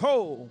to make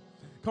whole.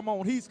 Come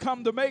on. He's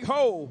come to make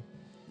whole.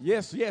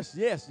 Yes, yes,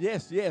 yes,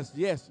 yes, yes,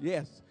 yes,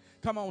 yes.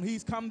 Come on.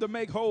 He's come to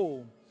make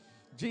whole.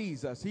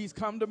 Jesus. He's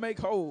come to make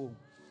whole.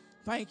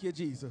 Thank you,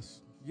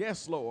 Jesus.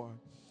 Yes, Lord.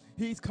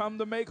 He's come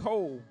to make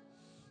whole.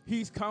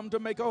 He's come to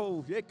make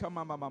whole.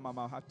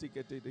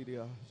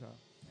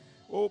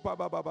 Oh,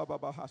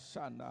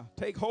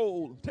 take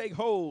hold, take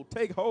hold,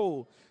 take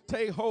hold,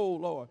 take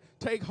hold, Lord.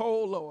 Take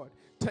hold, Lord.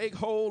 Take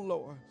hold,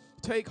 Lord.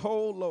 Take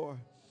hold, Lord.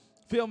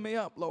 Fill me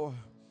up, Lord.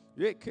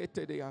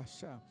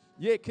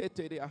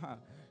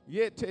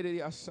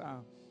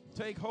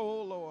 Take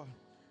hold, Lord.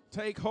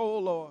 Take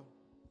hold, Lord.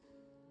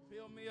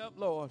 Fill me up,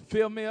 Lord.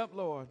 Fill me up,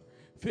 Lord.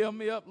 Fill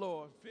me up,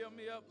 Lord. Fill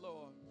me up,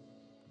 Lord.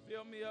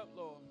 Fill me up,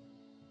 Lord.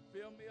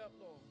 Fill me up,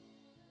 Lord.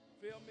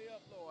 Fill me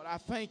up, Lord. I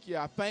thank you.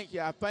 I thank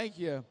you. I thank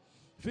you.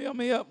 Fill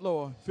me up,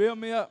 Lord. Fill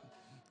me up.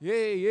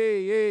 Yay,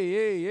 yay, yay,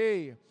 yay,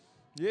 yay.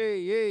 Yay,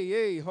 yay,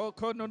 yay. Ho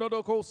ko no no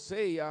no ko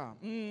say ya.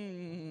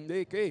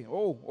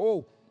 Oh,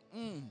 oh.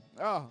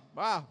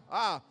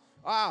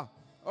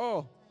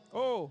 Oh,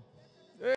 oh.